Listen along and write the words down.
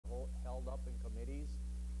up in committees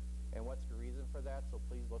and what's the reason for that, so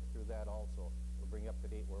please look through that also. We'll bring you up to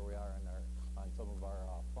date where we are on some of our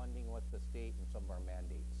funding with the state and some of our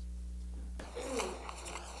mandates.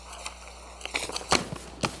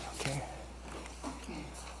 Okay.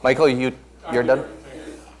 Michael, you're done?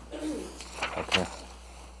 Okay.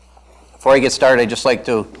 Before I get started, I'd just like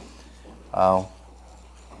to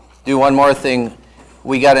do one more thing.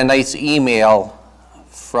 We got a nice email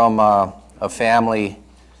from a family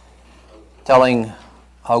telling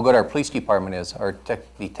how good our police department is, our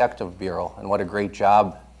detective bureau, and what a great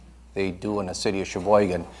job they do in the city of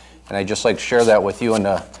Sheboygan. And I'd just like to share that with you and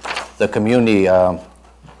the community.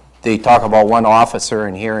 They talk about one officer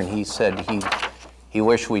in here, and he said he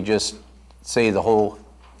wished we just say the whole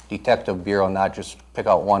detective bureau, not just pick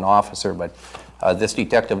out one officer, but this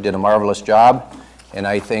detective did a marvelous job, and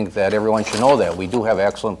I think that everyone should know that. We do have an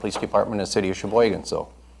excellent police department in the city of Sheboygan, so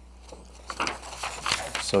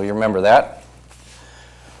you remember that.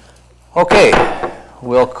 Okay,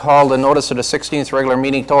 we'll call the notice of the 16th regular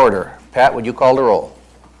meeting to order. Pat, would you call the roll?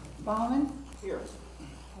 Bauman? Here.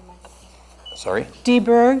 Sorry?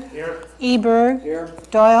 DeBerg? Here. Eberg? Here.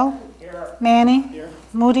 Doyle? Here. Manny? Here.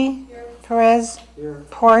 Moody? Here. Perez? Here.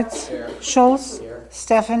 Ports? Here. Schultz? Here.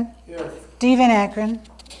 Steffen? Here. D. Van Akron?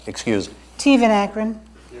 Excuse. T. Van Akron?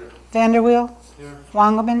 Here. Vanderweel? Here.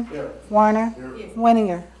 Wangelman? Here. Warner? Here.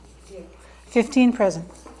 Wenninger? Here. 15 present.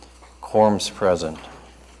 Quorum's present.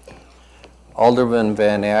 Alderman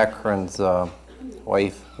Van Akron's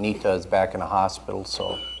wife, Nita, is back in the hospital,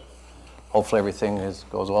 so hopefully everything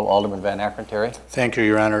goes well. Alderman Van Akron, Terry? Thank you,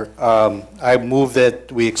 Your Honor. I move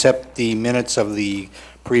that we accept the minutes of the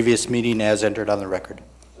previous meeting as entered on the record.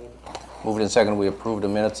 Moved and seconded, we approve the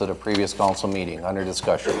minutes of the previous council meeting. Under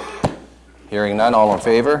discussion. Hearing none, all in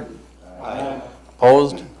favor? Aye.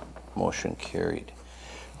 Opposed? Motion carried.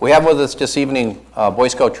 We have with us this evening Boy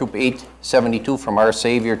Scout Troop 872 from Our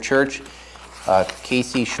Savior Church.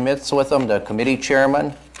 Casey Schmidt's with them, the committee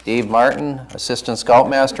chairman, Dave Martin, assistant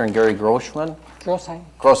scoutmaster, and Gary Grossheim,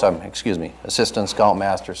 excuse me, assistant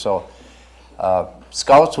scoutmaster. So,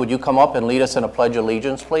 scouts, would you come up and lead us in a pledge of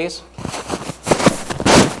allegiance, please?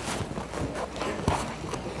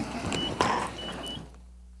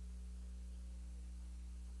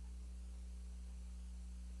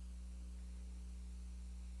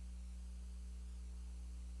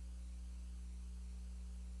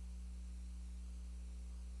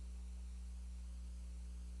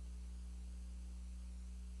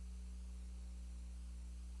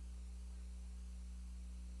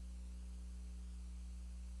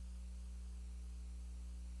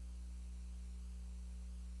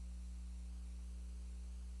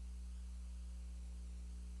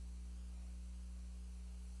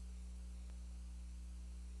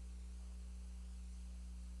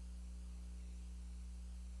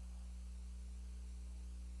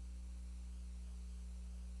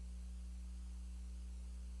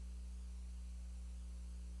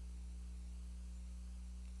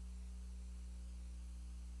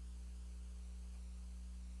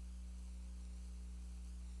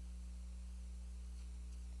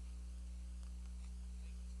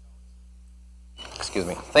 Excuse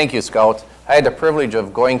me. Thank you, Scouts. I had the privilege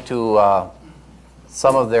of going to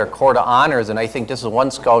some of their Court of Honors, and I think this is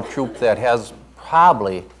one Scout troop that has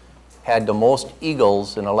probably had the most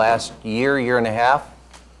Eagles in the last year and a half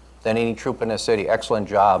than any troop in the city. Excellent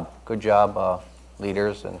job. Good job,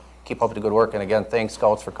 leaders, and keep up the good work. And again, thanks,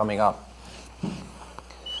 Scouts, for coming up.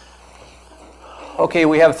 Okay,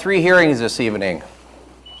 we have 3 hearings this evening.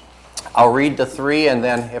 I'll read the 3, and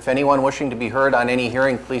then if anyone wishing to be heard on any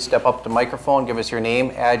hearing, please step up to the microphone, give us your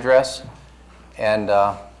name, address, and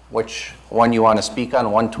which one you want to speak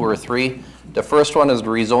on, 1, 2, or 3. The first one is the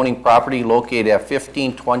rezoning property located at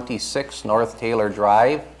 1526 North Taylor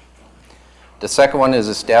Drive. The second one is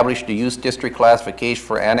established the use district classification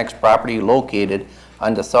for annexed property located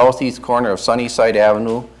on the southeast corner of Sunnyside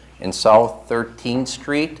Avenue and South 13th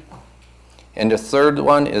Street. And the third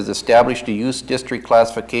one is established the use district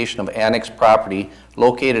classification of annexed property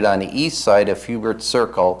located on the east side of Hubert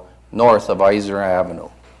Circle, north of Eisner Avenue.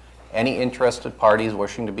 Any interested parties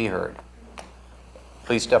wishing to be heard?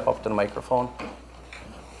 Please step up to the microphone.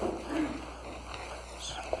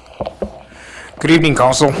 Good evening,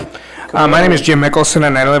 Council. My name is Jim Mickelson,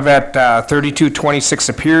 and I live at 3226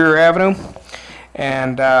 Superior Avenue.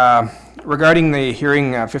 And regarding the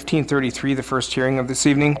hearing 1533, the first hearing of this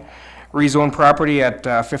evening, rezone property at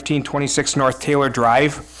 1526 North Taylor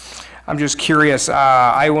Drive. I'm just curious,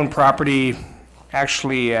 I own property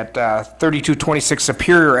actually at 3226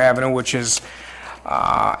 Superior Avenue, which is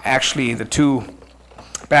actually the 2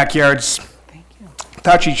 backyards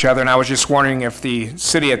touch each other, and I was just wondering if the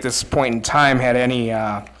city at this point in time had any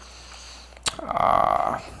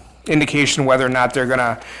indication whether or not they're going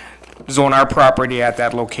to zone our property at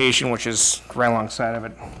that location, which is right alongside of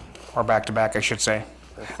it, or back to back, I should say.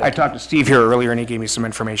 I talked to Steve here earlier, and he gave me some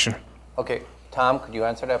information. Okay, Tom, could you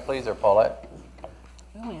answer that, please, or Paulette?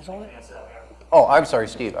 Oh, I'm sorry,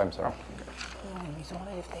 Steve, I'm sorry.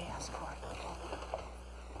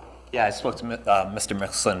 Yeah, I spoke to Mr.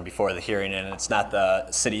 Mickelson before the hearing, and it's not the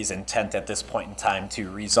city's intent at this point in time to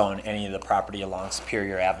rezone any of the property along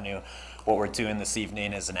Superior Avenue. What we're doing this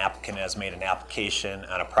evening is an applicant has made an application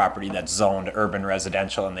on a property that's zoned urban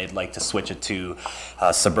residential, and they'd like to switch it to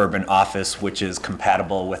suburban office, which is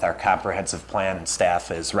compatible with our comprehensive plan, and staff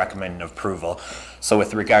is recommending approval. So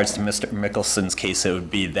with regards to Mr. Mickelson's case, it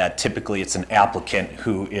would be that typically it's an applicant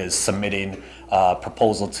who is submitting a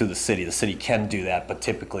proposal to the city. The city can do that, but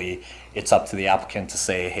typically it's up to the applicant to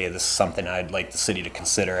say, hey, this is something I'd like the city to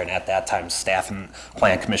consider, and at that time, staff and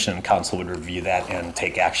Plan Commission and Council would review that and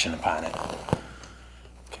take action upon it.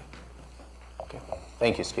 Okay.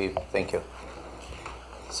 Thank you, Steve. Thank you.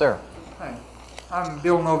 Sir? Hi, I'm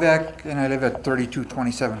Bill Novak, and I live at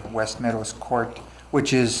 3227 West Meadows Court,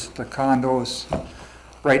 which is the condos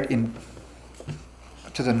right in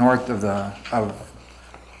to the north of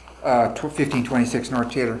 1526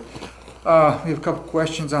 North Taylor. We have a couple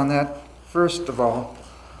questions on that. First of all,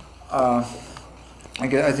 I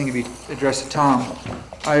think it'd be addressed to Tom.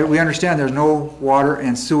 We understand there's no water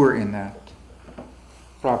and sewer in that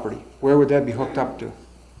property. Where would that be hooked up to?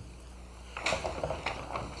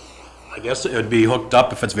 I guess it would be hooked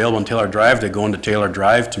up if it's available in Taylor Drive. They go into Taylor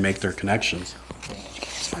Drive to make their connections.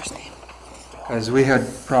 Because we had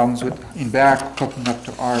problems with, in back, hooking up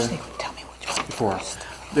to ours before.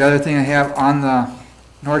 The other thing I have on the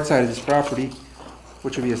north side of this property,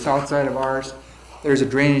 which would be the south side of ours, there's a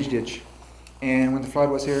drainage ditch. And when the flood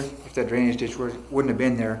was here, if that drainage ditch wouldn't have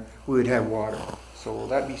been there, we would have water. So will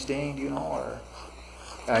that be staying, do you know,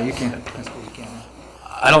 or you can, I suppose you can.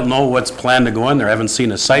 I don't know what's planned to go in there. I haven't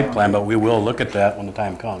seen a site plan, but we will look at that when the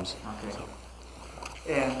time comes. Okay.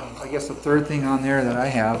 And I guess the third thing on there that I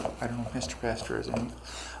have, I don't know if Mr. Pastor has any,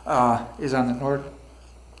 is on the north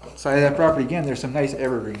side of that property. Again, there's some nice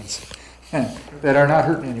evergreens that are not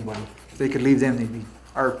hurting anybody. If they could leave them, they'd be,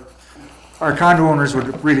 our condo owners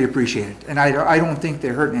would really appreciate it. And I don't think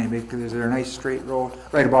they're hurting anybody because they're a nice straight road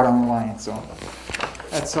right about on the line. So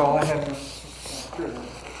that's all I have.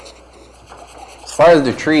 As far as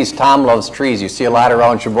the trees, Tom loves trees. You see a lot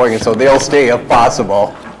around Sheboygan, so they'll stay if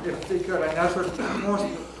possible. If they could, and that's what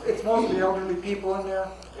it's mostly elderly people in there,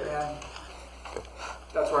 and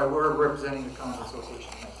that's why we're representing the condo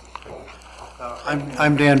association.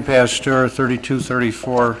 I'm Dan Pasteur,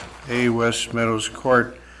 3234A West Meadows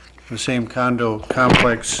Court, the same condo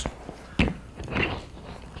complex.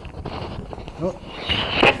 Oh,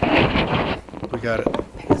 we got it.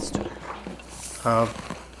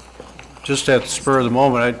 Just at the spur of the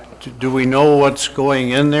moment, do we know what's going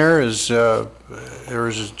in there? Or is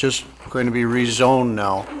it just going to be rezoned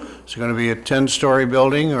now? Is it going to be a 10-story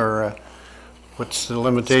building, or what's the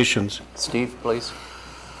limitations? Steve, please.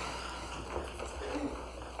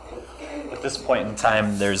 At this point in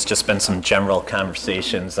time, there's just been some general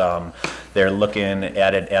conversations. They're looking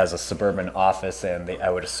at it as a suburban office, and I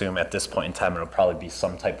would assume at this point in time it'll probably be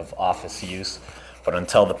some type of office use. But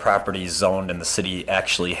until the property is zoned and the city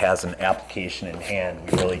actually has an application in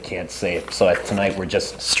hand, we really can't say. So tonight, we're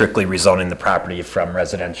just strictly rezoning the property from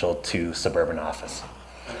residential to suburban office.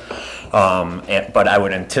 But I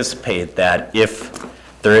would anticipate that if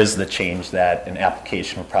there is the change, that an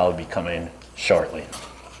application will probably be coming shortly.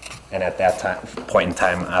 And at that point in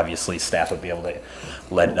time, obviously, staff would be able to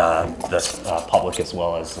let the public as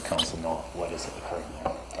well as the council know what is occurring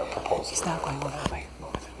there, or proposal. He's not going over by.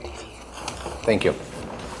 Thank you.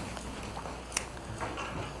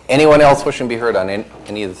 Anyone else wishing to be heard on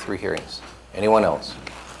any of the three hearings? Anyone else?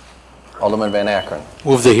 Alderman Van Akkeren.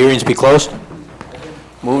 Move the hearings be closed.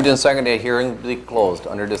 Moved and seconded, hearing be closed.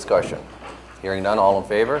 Under discussion. Hearing none, all in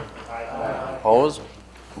favor? Aye. Opposed?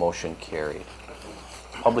 Motion carried.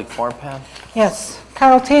 Public forum, Pam? Yes,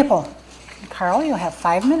 Carl Taple. Carl, you'll have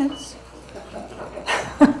 5 minutes.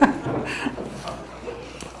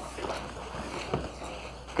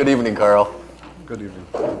 Good evening, Carl. Good evening.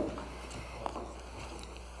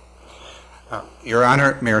 Your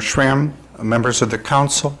Honor, Mayor Schramm, members of the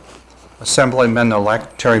council,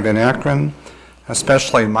 Assemblyman-elect Terry Van Akkeren,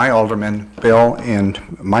 especially my aldermen, Bill and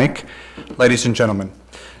Mike, ladies and gentlemen.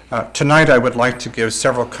 Tonight I would like to give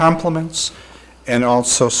several compliments and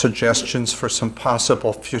also suggestions for some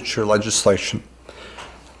possible future legislation.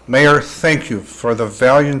 Mayor, thank you for the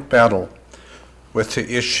valiant battle with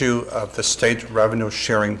the issue of the state revenue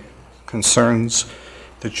sharing concerns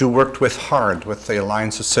that you worked with hard with the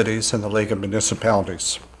Alliance of Cities and the League of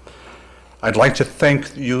Municipalities. I'd like to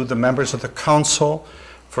thank you, the members of the council,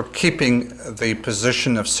 for keeping the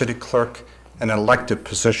position of city clerk an elected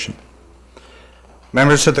position.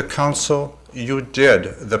 Members of the council, you did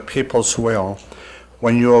the people's will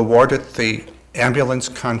when you awarded the ambulance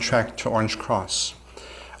contract to Orange Cross.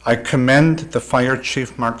 I commend the Fire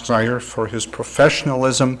Chief Mark Zeyer for his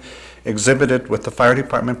professionalism exhibited with the fire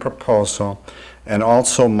department proposal, and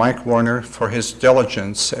also Mike Warner for his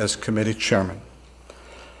diligence as committee chairman.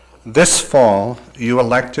 This fall, you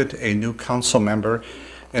elected a new council member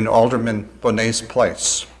in Alderman Bonet's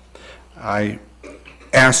place. I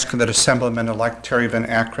ask that Assemblyman-elect Terry Van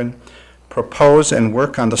Akron propose and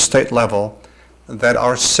work on the state level that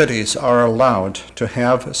our cities are allowed to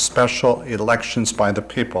have special elections by the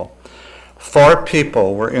people. 4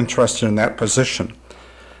 people were interested in that position.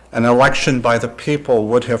 An election by the people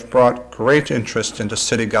would have brought great interest into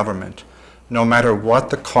city government, no matter what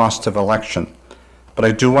the cost of election. But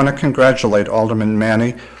I do want to congratulate Alderman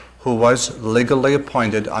Manny, who was legally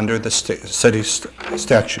appointed under the city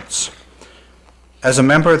statutes. As a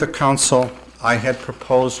member of the council, I had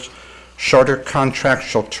proposed shorter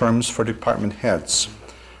contractual terms for department heads.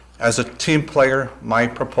 As a team player, my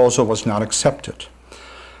proposal was not accepted.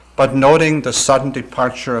 But noting the sudden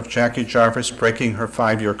departure of Jackie Jarvis breaking her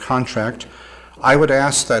 5-year contract, I would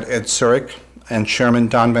ask that Ed Zurich and Chairman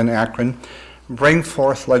Don Van Akron bring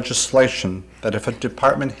forth legislation that if a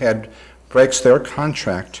department head breaks their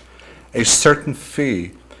contract, a certain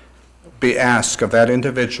fee be asked of that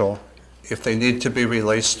individual if they need to be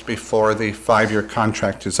released before the 5-year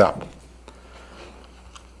contract is up.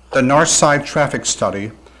 The North Side Traffic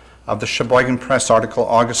Study of the Sheboygan Press article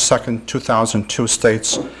August 2, 2002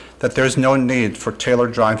 states that there is no need for Taylor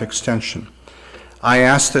Drive extension. I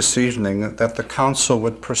ask this evening that the council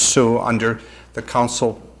would pursue, under the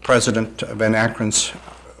council president Van Akron's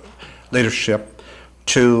leadership,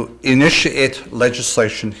 to initiate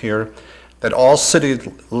legislation here that all city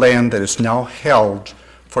land that is now held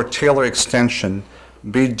for Taylor extension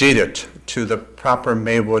be deeded to the proper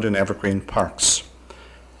Maywood and Evergreen parks.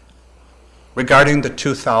 Regarding the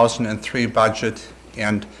 2003 budget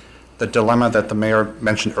and the dilemma that the mayor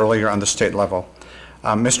mentioned earlier on the state level,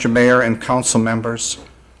 Mr. Mayor and council members,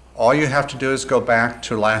 all you have to do is go back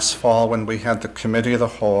to last fall when we had the committee of the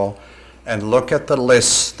whole and look at the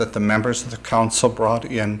lists that the members of the council brought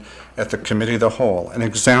in at the committee of the whole. An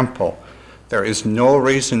example, there is no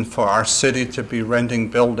reason for our city to be renting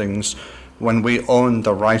buildings when we own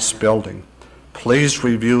the Rice building. Please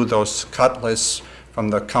review those cut lists from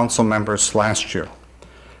the council members last year.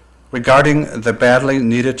 Regarding the badly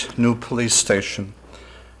needed new police station,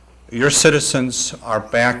 your citizens are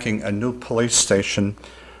backing a new police station,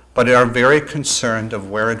 but are very concerned of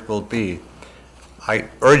where it will be. I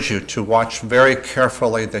urge you to watch very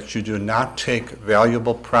carefully that you do not take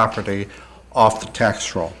valuable property off the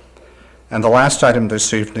tax roll. And the last item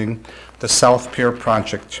this evening, the South Pier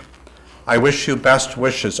project. I wish you best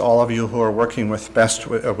wishes, all of you who are working with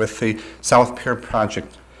the South Pier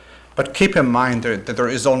project. But keep in mind that there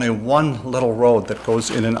is only one little road that goes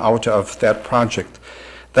in and out of that project.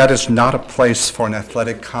 That is not a place for an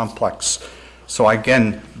athletic complex. So I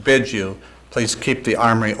again bid you, please keep the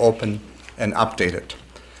armory open and update it.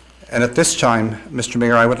 And at this time, Mr.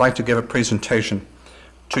 Mayor, I would like to give a presentation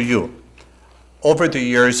to you. Over the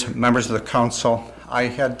years, members of the council, I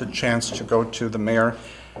had the chance to go to the mayor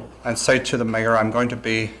and say to the mayor, I'm going to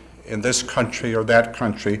be in this country or that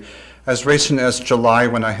country, as recent as July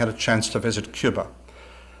when I had a chance to visit Cuba.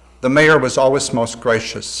 The mayor was always most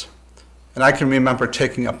gracious, and I can remember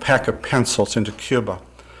taking a pack of pencils into Cuba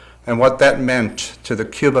and what that meant to the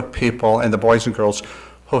Cuba people and the boys and girls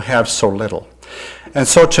who have so little. And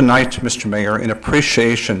so tonight, Mr. Mayor, in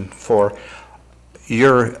appreciation for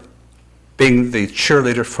your being the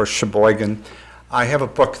cheerleader for Sheboygan, I have a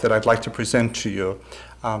book that I'd like to present to you.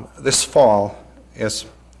 This fall, as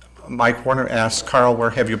Mike Warner asked, Carl,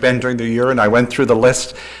 where have you been during the year? And I went through the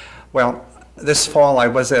list. Well, this fall I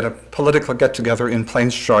was at a political get-together in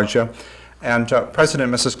Plains, Georgia, and President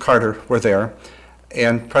and Mrs. Carter were there,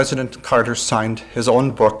 and President Carter signed his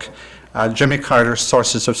own book, Jimmy Carter's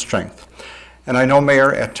Sources of Strength. And I know,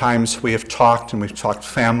 Mayor, at times we have talked, and we've talked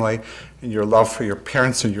family, and your love for your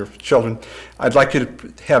parents and your children. I'd like you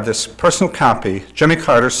to have this personal copy, Jimmy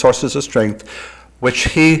Carter's Sources of Strength, which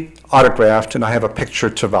he autographed, and I have a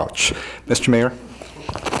picture to vouch. Mr. Mayor?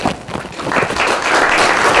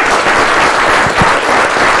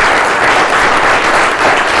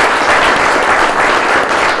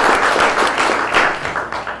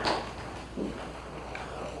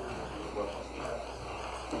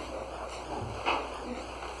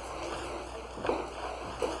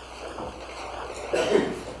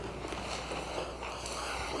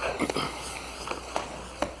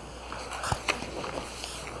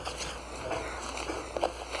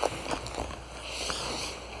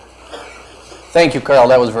 Thank you, Carl.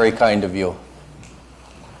 That was very kind of you.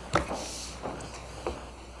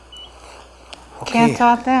 Can't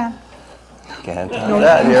top that. Can't do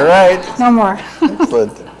that. You're right. No more.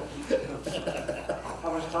 Excellent.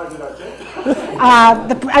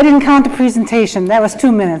 I didn't count the presentation. That was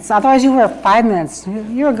 2 minutes. Otherwise, you were 5 minutes.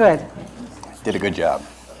 You were good. Did a good job.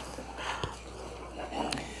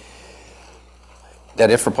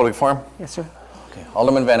 That it for public forum? Yes, sir. Okay.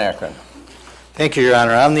 Alderman Van Akkeren. Thank you, Your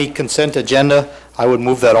Honor. On the consent agenda, I would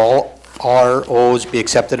move that all ROs be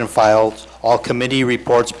accepted and filed, all committee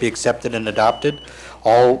reports be accepted and adopted,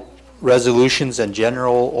 all resolutions and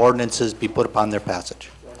general ordinances be put upon their passage.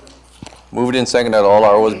 Moved and seconded that all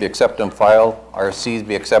ROs be accepted and filed, RCs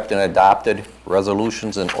be accepted and adopted,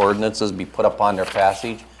 resolutions and ordinances be put upon their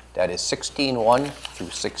passage. That is 16-1 through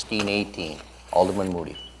 16-18. Alderman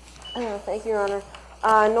Moody. Thank you, Your Honor.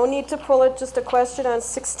 No need to pull it, just a question on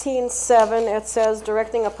 16-7. It says,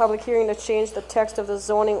 directing a public hearing to change the text of the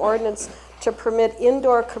zoning ordinance to permit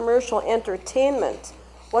indoor commercial entertainment.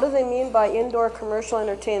 What do they mean by indoor commercial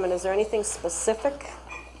entertainment? Is there anything specific?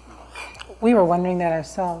 We were wondering that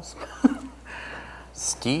ourselves.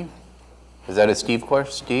 Steve? Is that a Steve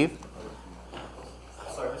question? Steve?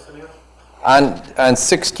 On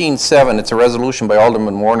 16-7, it's a resolution by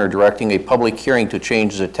Alderman Warner directing a public hearing to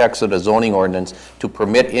change the text of the zoning ordinance to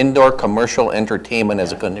permit indoor commercial entertainment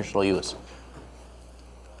as a conditional use.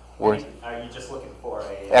 Are you just looking for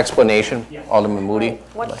a Explanation, Alderman Moody.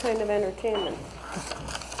 What kind of entertainment?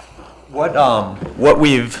 What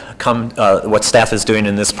staff is doing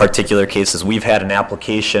in this particular case is we've had an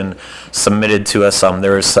application submitted to us.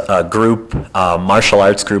 There's a group, martial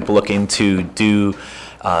arts group, looking to do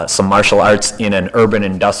some martial arts in an urban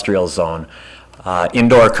industrial zone.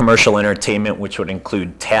 Indoor commercial entertainment, which would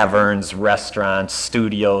include taverns, restaurants,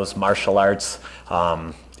 studios, martial arts,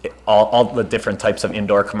 all the different types of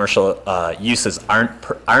indoor commercial uses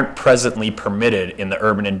aren't presently permitted in the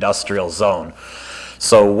urban industrial zone.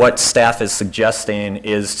 So what staff is suggesting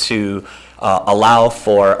is to allow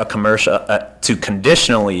for a commercial, to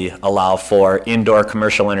conditionally allow for indoor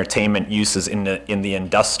commercial entertainment uses in the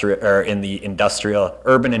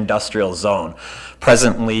urban industrial zone.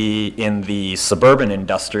 Presently, in the suburban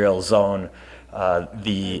industrial zone,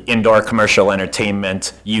 the indoor commercial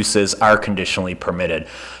entertainment uses are conditionally permitted.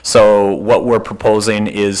 So what we're proposing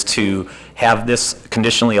is to have this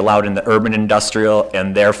conditionally allowed in the urban industrial,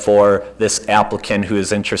 and therefore this applicant who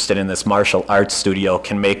is interested in this martial arts studio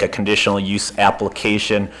can make a conditional use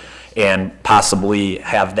application and possibly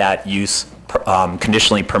have that use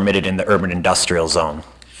conditionally permitted in the urban industrial zone.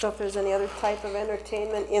 So if there's any other type of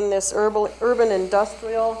entertainment in this urban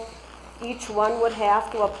industrial, each one would have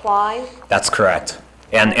to apply? That's correct.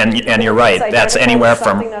 And you're right. That's anywhere from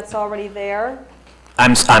something that's already there?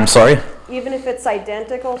 I'm sorry? Even if it's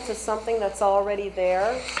identical to something that's already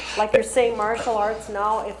there? Like you're saying martial arts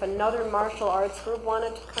now, if another martial arts group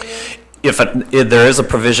wanted to come in? If there is a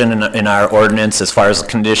provision in our ordinance as far as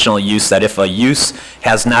conditional use that if a use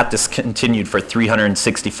has not discontinued for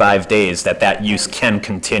 365 days, that use can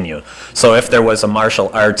continue. So if there was a martial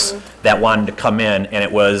arts that wanted to come in and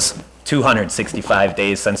it was 265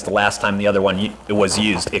 days since the last time the other one was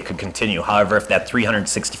used, it could continue. However, if that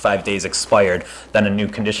 365 days expired, then a new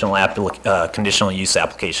conditional use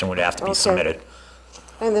application would have to be submitted.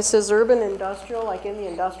 And this is urban industrial, like in the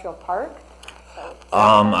industrial park?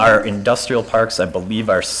 Our industrial parks, I believe,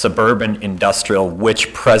 are suburban industrial,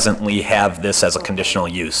 which presently have this as a conditional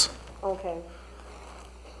use. Okay.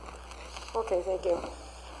 Okay, thank you.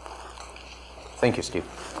 Thank you, Steve.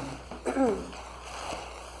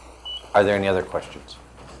 Are there any other questions?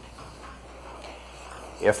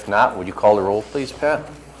 If not, would you call the roll, please, Pat?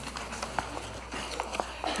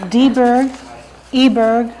 DeBerg.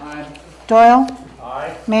 Eberg. Doyle.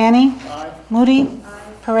 Manny. Moody.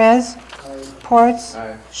 Perez. Ports.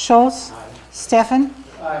 Schultz. Stefan.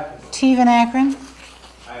 T. Van Akkeren.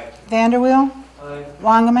 Vanderweel.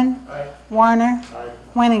 Wangerman. Warner.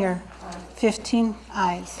 Weniger. 15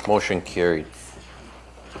 ayes. Motion carried.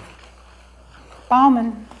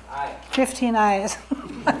 Bauman. 15 ayes.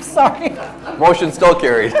 I'm sorry. Motion still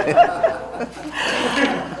carried.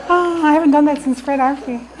 Oh, I haven't done that since Fred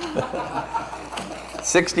Archie.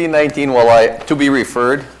 1619 to be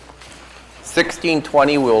referred.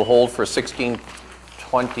 1620 we'll hold for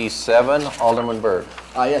 1627. Alderman Berg.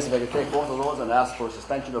 Yes, if I could take both of those and ask for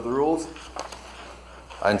suspension of the rules.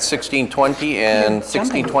 On 1620 and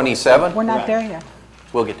 1627? We're not there yet.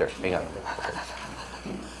 We'll get there. Hang on.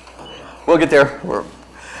 We'll get there.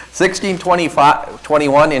 1625,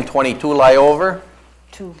 21 and 22 lie over.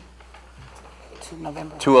 To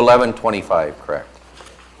November. 2/11/25, correct.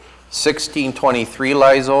 1623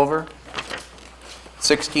 lies over.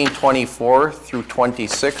 1624 through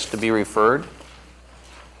 26 to be referred.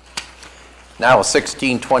 Now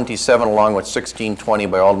 1627 along with 1620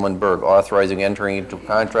 by Alderman Berg, authorizing entering into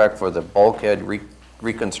contract for the bulkhead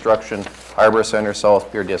reconstruction, Harbor Center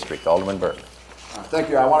South Pier District. Alderman Berg. Thank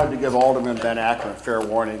you. I wanted to give Alderman Van Akkeren fair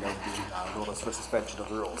warning of the notice for suspension of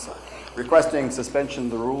the rules. Requesting suspension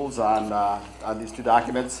of the rules on these two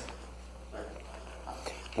documents.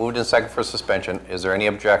 Moved and second for suspension. Is there any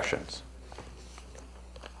objections?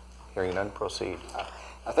 Hearing none, proceed.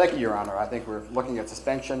 Thank you, Your Honor. I think we're looking at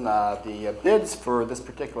suspension. The bids for this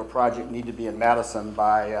particular project need to be in Madison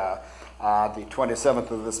by the 27th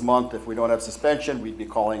of this month. If we don't have suspension, we'd be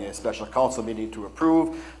calling a special council meeting to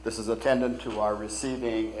approve. This is attendant to our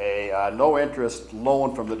receiving a no-interest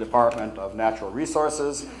loan from the Department of Natural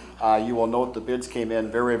Resources. You will note the bids came in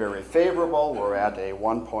very, very favorable. We're at a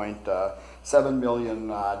 $1.7 million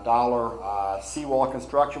seawall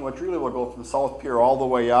construction, which really will go from South Pier all the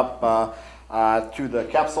way up to the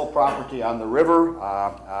capsule property on the river.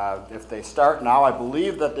 If they start now, I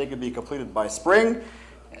believe that they could be completed by spring.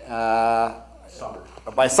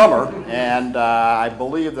 By summer, and I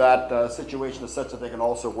believe that situation is such that they can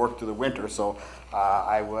also work through the winter, so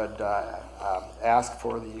I would ask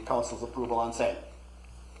for the council's approval on same.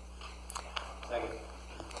 Second.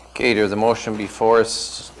 Okay, there's a motion before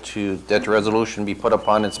us that the resolution be put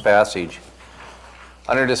upon its passage.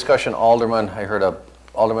 Under discussion, Alderman, I heard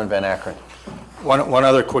Alderman Van Akkeren. One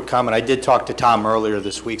other quick comment. I did talk to Tom earlier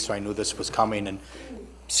this week, so I knew this was coming, and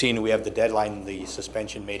seeing we have the deadline, the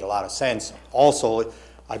suspension made a lot of sense. Also,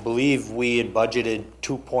 I believe we had budgeted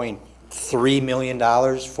 $2.3 million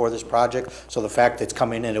for this project, so the fact that it's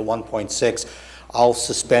coming in at 1.6, I'll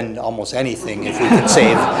suspend almost anything if we can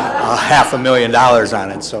save $500,000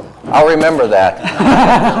 on it. So I'll remember that.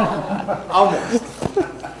 almost.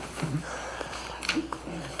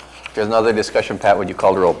 If there's another discussion, Pat, would you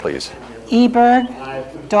call the roll, please? Eberg.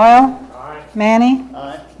 Doyle. Manny.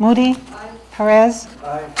 Moody. Perez.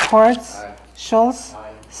 Ports. Schultz.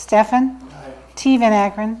 Steffen. T. Van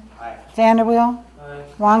Akkeren. Vanderweel.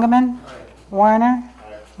 Wangerman. Warner.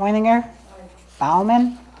 Weininger.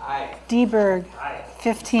 Bauman. D-Berg.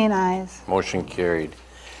 15 ayes. Motion carried.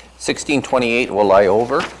 1628 will lie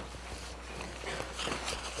over.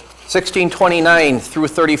 1629 through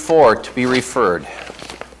 34 to be referred.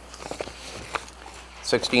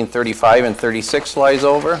 1635 and 36 lies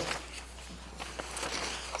over.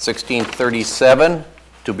 1637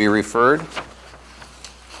 to be referred.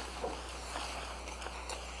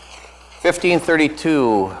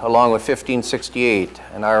 1532 along with 1568,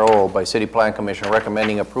 an RO by City Plan Commission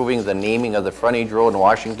recommending approving the naming of the frontage road in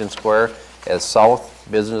Washington Square as South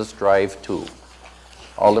Business Drive 2.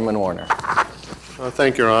 Alderman Warner.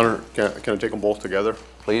 Thank you, Your Honor. Can I take them both together?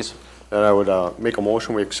 Please. Then I would make a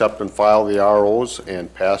motion, we accept and file the ROs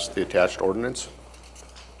and pass the attached ordinance.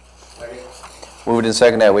 Moved and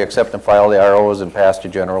seconded that we accept and file the ROs and pass to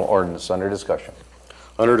general ordinance. Under discussion.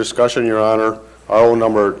 Under discussion, Your Honor, RO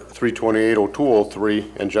number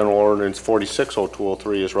 3280203 and General Ordinance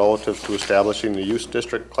 460203 is relative to establishing the use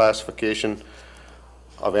district classification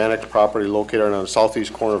of annexed property located on the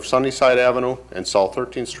southeast corner of Sunnyside Avenue and South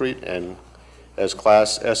 13th Street and as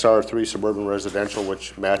Class SR3 suburban residential,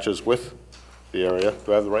 which matches with the area.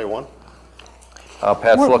 Do I have the right one?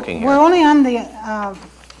 Pat's looking here. We're only on the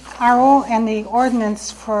RO and the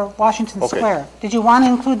ordinance for Washington Okay. Square. Did you want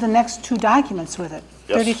to include the next two documents with it?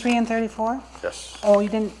 Yes. 33 and 34? Yes. Oh, you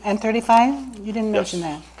didn't, and 35? You didn't Yes. mention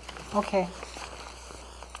that? Okay.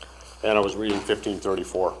 And I was reading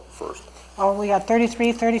 1534 first. Oh, we got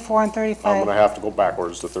 33, 34, and I'm 35. going to have to go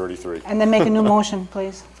backwards to 33. And then make a new motion,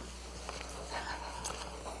 please.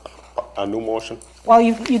 A new motion? Well,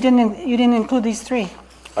 you didn't include these three.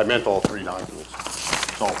 I meant all three documents.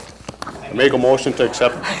 So, I make a motion to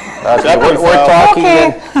accept. We're talking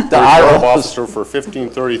Okay. the Reserve ROs. officer for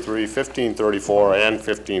 1533, 1534, and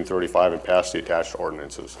 1535 and pass the attached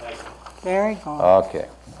ordinances. Very good. Okay.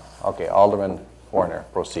 Okay, Alderman Warner,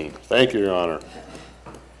 proceed. Thank you, Your Honor.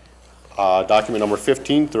 Document number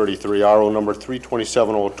 1533, RO number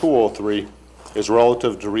 3270203 is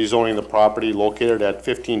relative to rezoning the property located at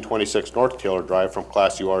 1526 North Taylor Drive from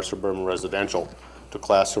Class UR Suburban Residential to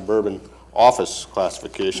Class Suburban Office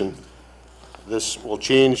classification. This will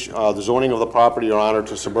change the zoning of the property, Your Honor,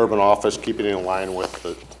 to suburban office, keeping it in line with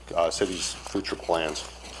the city's future plans.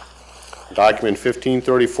 Document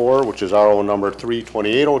 1534, which is RO number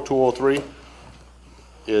 3280203,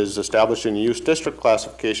 is establishing the use district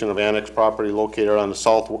classification of annexed property located on the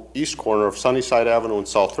southeast corner of Sunnyside Avenue and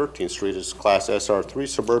South 13th Street as Class SR3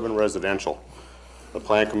 suburban residential. The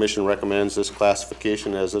Plan Commission recommends this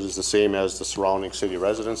classification as it is the same as the surrounding city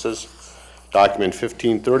residences. Document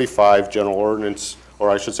 1535, General Ordinance, or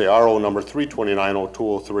I should say RO number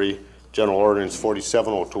 3290203, General Ordinance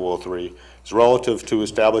 470203, is relative to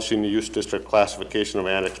establishing the use district classification of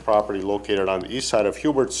annexed property located on the east side of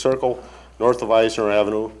Hubert Circle, north of Eisner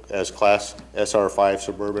Avenue, as Class SR5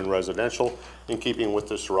 suburban residential, in keeping with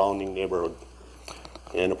the surrounding neighborhood.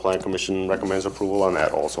 And the Plan Commission recommends approval on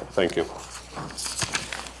that also. Thank you.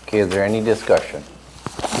 Okay, is there any discussion?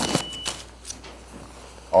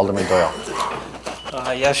 Alderman Doyle.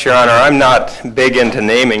 Yes, Your Honor. I'm not big into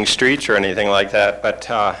naming streets or anything like that, but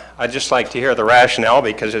I'd just like to hear the rationale,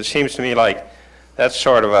 because it seems to me like that's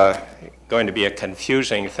sort of going to be a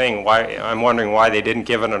confusing thing. I'm wondering why they didn't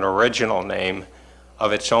give it an original name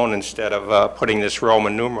of its own instead of putting this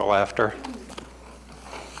Roman numeral after.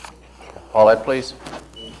 Paulette, please.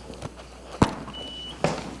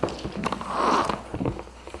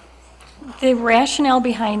 The rationale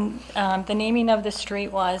behind the naming of the street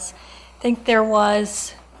was, I think there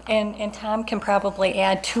was, and Tom can probably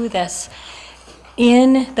add to this,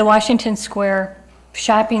 in the Washington Square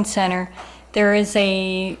Shopping Center, there is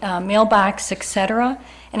a mailbox, etc.,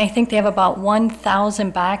 and I think they have about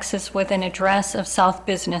 1,000 boxes with an address of South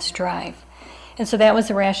Business Drive. And so that was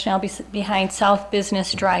the rationale behind South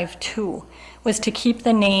Business Drive 2, was to keep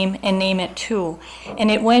the name and name it 2.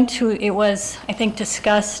 And it was, I think,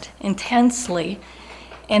 discussed intensely.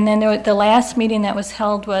 And then the last meeting that was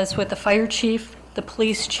held was with the fire chief, the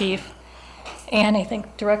police chief, and I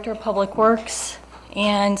think Director of Public Works,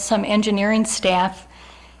 and some engineering staff,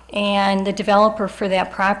 and the developer for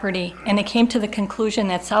that property. And they came to the conclusion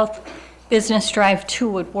that South Business Drive 2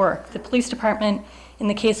 would work. The police department, in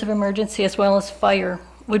the case of emergency as well as fire,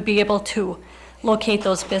 would be able to locate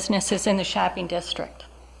those businesses in the shopping district.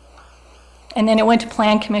 And then it went to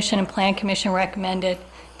Plan Commission, and Plan Commission recommended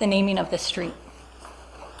the naming of the street.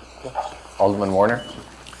 Alderman Warner.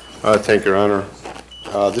 Thank you, Your Honor.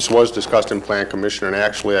 This was discussed in Plan Commission, and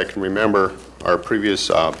actually I can remember our previous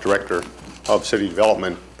Director of City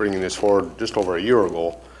Development bringing this forward just over a year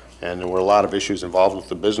ago, and there were a lot of issues involved with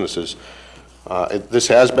the businesses. This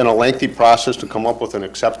has been a lengthy process to come up with an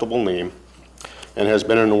acceptable name, and has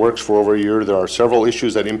been in the works for over a year. There are several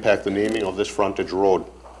issues that impact the naming of this frontage road.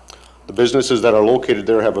 The businesses that are located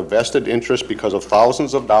there have a vested interest because of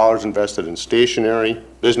thousands of dollars invested in stationery,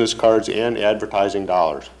 business cards, and advertising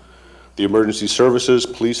dollars. The emergency services,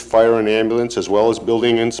 police, fire, and ambulance, as well as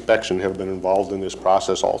building inspection, have been involved in this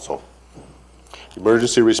process also.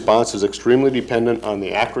 Emergency response is extremely dependent on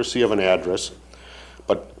the accuracy of an address,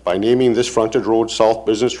 but by naming this frontage road South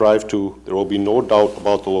Business Drive 2, there will be no doubt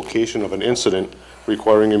about the location of an incident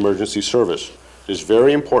requiring emergency service. It is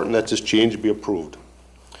very important that this change be approved.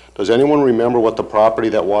 Does anyone remember what the property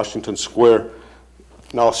that Washington Square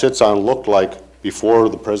now sits on looked like before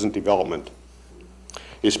the present development?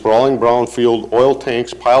 A sprawling brown field, oil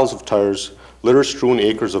tanks, piles of tires, litter-strewn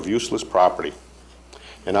acres of useless property.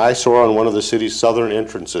 An eyesore on one of the city's southern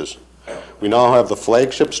entrances. We now have the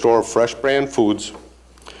flagship store of Fresh Brand Foods.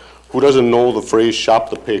 Who doesn't know the phrase "shop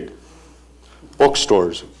the pig"?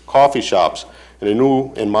 Bookstores, coffee shops, and a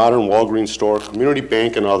new and modern Walgreens store, community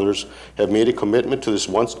bank, and others have made a commitment to this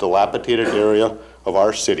once dilapidated area of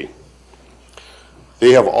our city.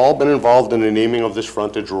 They have all been involved in the naming of this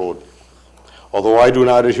frontage road. Although I do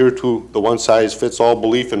not adhere to the one-size-fits-all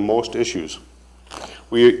belief in most issues,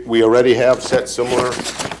 we already have set similar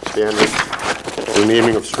standards for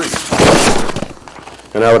naming of streets.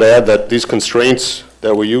 And I would add that these constraints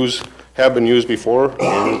that we use have been used before,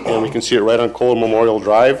 and we can see it right on Kohler Memorial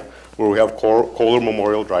Drive, where we have Kohler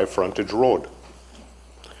Memorial Drive frontage road.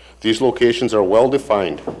 These locations are well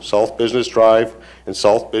defined. South Business Drive and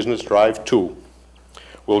South Business Drive 2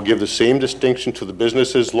 will give the same distinction to the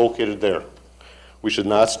businesses located there. We should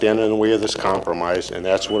not stand in the way of this compromise, and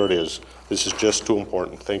that's what it is. This is just too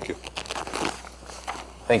important. Thank you.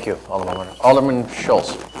 Thank you, Alderman Warner. Alderman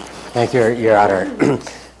Schultz. Thank you, Your Honor.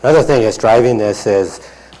 Another thing that's driving this is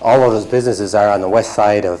all of those businesses are on the west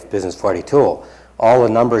side of Business 42. All the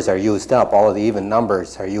numbers are used up. All of the even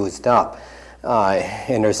numbers are used up.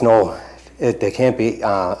 And there's no, they can't be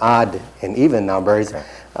odd and even numbers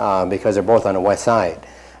because they're both on the west side.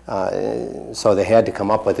 So they had to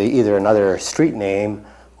come up with either another street name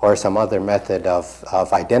or some other method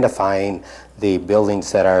of identifying the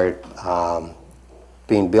buildings that are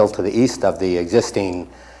being built to the east of the existing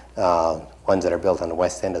ones that are built on the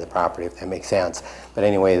west end of the property, if that makes sense. But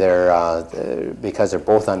anyway, they're because they're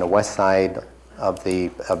both on the west side of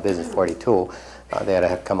Business 42, they had to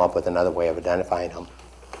have come up with another way of identifying them.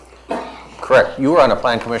 Correct. You were on a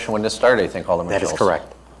plan commission when this started, I think, Alderman Schultz. That is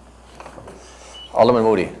correct. Alderman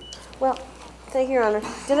Moody. Well, Thank you, Your Honor.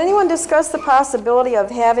 Did anyone discuss the possibility of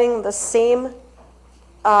having the same,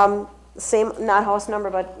 not house number,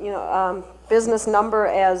 but, business number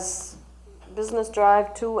as Business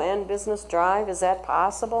Drive 2 and Business Drive? Is that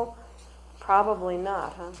possible? Probably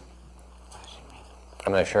not, huh?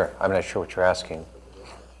 I'm not sure. I'm not sure what you're asking.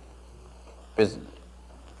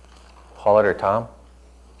 Paulette or Tom?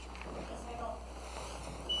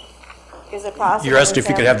 Is it possible? You're asking if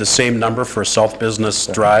you could have the same number for South Business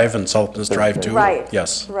Drive and South Business Drive 2? Right.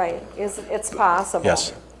 Yes. Right. It's possible.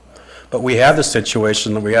 Yes. But we have the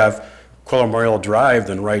situation that we have Quiller Memorial Drive,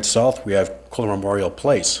 then right south, we have Quiller Memorial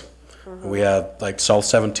Place. We have like South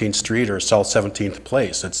 17th Street or South 17th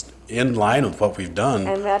Place. It's in line with what we've done.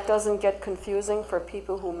 And that doesn't get confusing for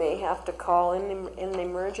people who may have to call in an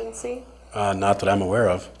emergency? Not that I'm aware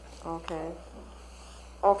of. Okay.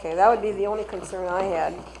 Okay, that would be the only concern I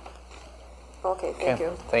had. Okay, thank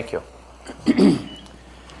you. Thank you.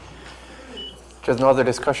 There's no other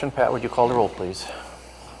discussion. Pat, would you call the roll, please?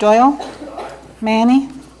 Doyle? Manny?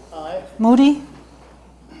 Moody?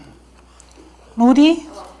 Moody?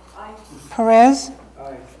 Perez?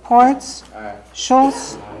 Ports?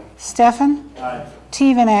 Schultz? Steffen?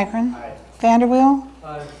 T. Van Akkeren? Vanderweel?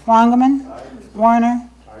 Wangerman? Warner?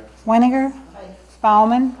 Weniger?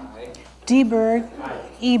 Bauman? D-Berg?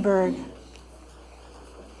 E-Berg?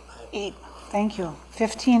 Thank you.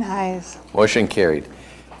 15 ayes. Motion carried.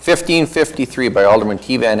 1553 by Alderman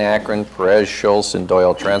T. Van Akkeren, Perez, Schultz, and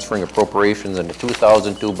Doyle, transferring appropriations in the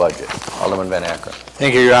 2002 budget. Alderman Van Akkeren.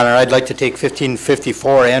 Thank you, Your Honor. I'd like to take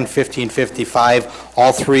 1554 and 1555.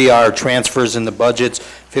 All three are transfers in the budgets.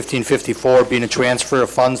 1554 being a transfer of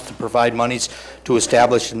funds to provide monies to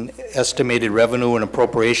establish an estimated revenue and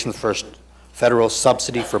appropriations for federal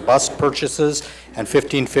subsidy for bus purchases. And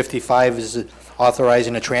 1555 is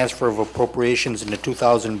authorizing a transfer of appropriations in the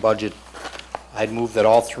 2000 budget. I'd move that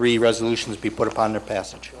all three resolutions be put upon their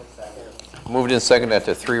passage. Moved and seconded that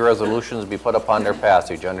the three resolutions be put upon their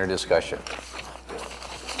passage under discussion.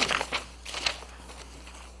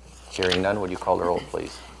 Hearing none, would you call the roll,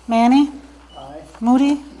 please? Manny?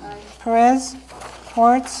 Moody? Perez?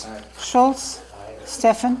 Ports? Schultz?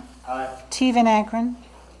 Steffen? T. Van Akkeren?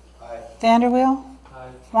 Vanderweel?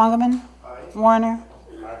 Wangerman? Warner?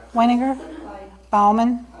 Weniger?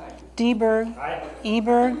 Bauman? D-Berg?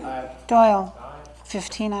 E-Berg? Doyle?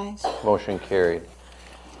 15 ayes. Motion carried.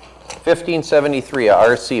 1573, a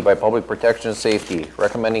RC by Public Protection and Safety,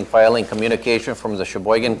 recommending filing communication from the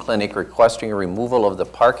Sheboygan Clinic requesting a removal of the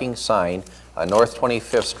parking sign on North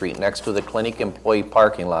 25th Street next to the clinic employee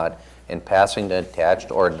parking lot and passing the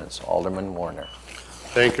attached ordinance. Alderman Warner.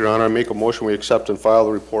 Thank you, Your Honor. I make a motion we accept and file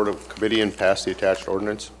the report of committee and pass the attached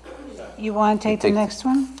ordinance. You want to take the next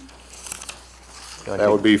one?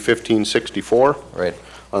 That would be 1564. Right.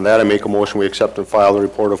 On that, I make a motion we accept and file the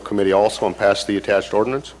report of committee also and pass the attached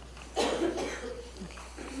ordinance.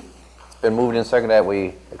 Been moved and seconded that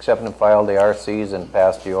we accept and file the RCs and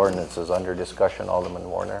pass the ordinances. Under discussion, Alderman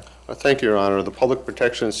Warner. Thank you, Your Honor. The Public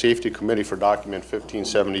Protection and Safety Committee for document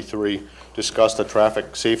 1573 discussed the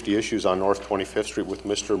traffic safety issues on North 25th Street with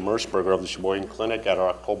Mr. Mersberger of the Sheboygan Clinic at our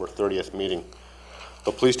October 30th meeting.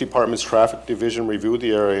 The Police Department's Traffic Division reviewed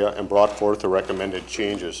the area and brought forth the recommended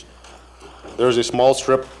changes. There is a small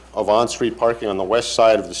strip of on-street parking on the west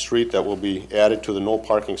side of the street that will be added to the no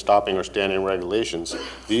parking, stopping, or standing regulations.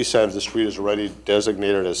 The east side of the street is already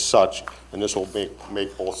designated as such, and this will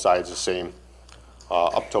make both sides the same,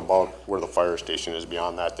 up to about where the fire station is.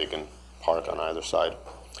 Beyond that, they can park on either side.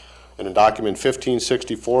 And in document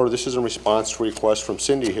 1564, this is in response to a request from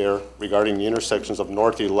Cindy here regarding the intersections of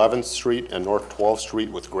North 11th Street and North 12th Street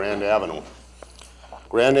with Grand Avenue.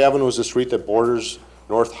 Grand Avenue is the street that borders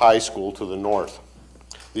North High School to the north.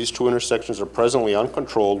 These two intersections are presently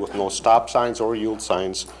uncontrolled with no stop signs or yield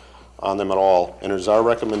signs on them at all, and it is our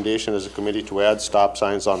recommendation as a committee to add stop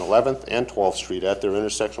signs on 11th and 12th Street at their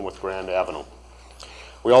intersection with Grand Avenue.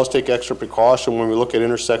 We always take extra precaution when we look at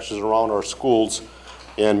intersections around our schools,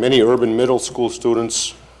 and many urban middle school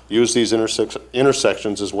students use these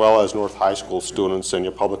intersections as well as North High School students, and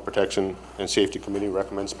your Public Protection and Safety Committee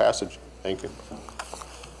recommends passage. Thank you.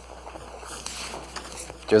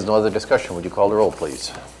 There's no other discussion. Would you call the roll,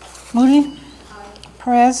 please? Moody?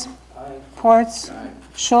 Perez? Ports?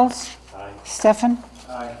 Schultz? Steffen?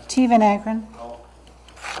 T. Van Akkeren?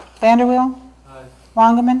 Vanderweel?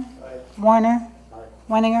 Wangerman? Warner?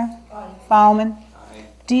 Weniger? Bauman?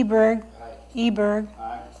 D-Berg? E-Berg?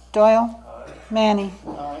 Doyle? Manny?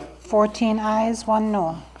 14 ayes, 1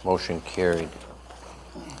 no. Motion carried.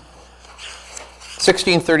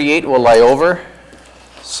 1638 will lie over.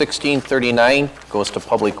 1639 goes to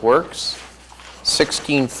Public Works.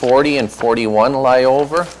 1640 and 41 lie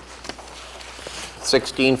over.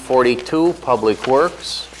 1642, Public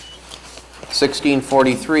Works.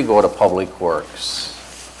 1643, go to Public Works.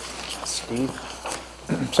 Steve?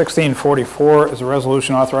 1644 is a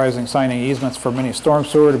resolution authorizing signing easements for mini storm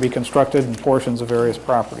sewer to be constructed in portions of various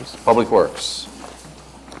properties. Public Works.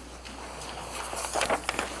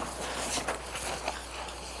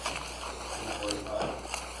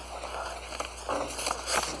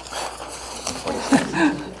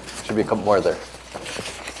 Should be a couple more there.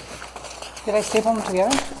 Did I staple them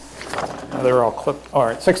together? They're all clipped. All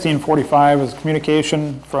right, 1645 is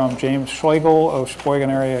communication from James Schlegel of Sheboygan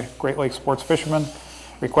area Great Lakes sports fishermen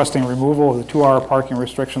requesting removal of the 2-hour parking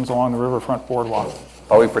restrictions along the riverfront boardwalk.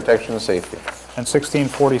 Public protection and safety. And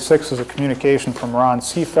 1646 is a communication from Ron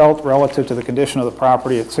Seafelt relative to the condition of the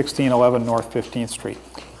property at 1611 North 15th Street.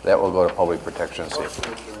 That will go to public protection and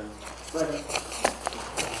safety.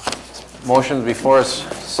 Motions before us,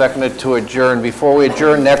 seconded to adjourn. Before we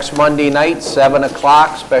adjourn, next Monday night, 7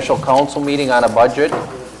 o'clock, special council meeting on a budget.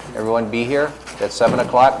 Everyone be here at 7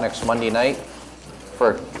 o'clock next Monday night.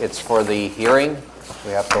 It's for the hearing.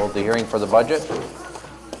 We have to hold the hearing for the budget.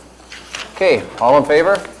 Okay, all in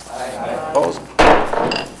favor? Aye. Opposed?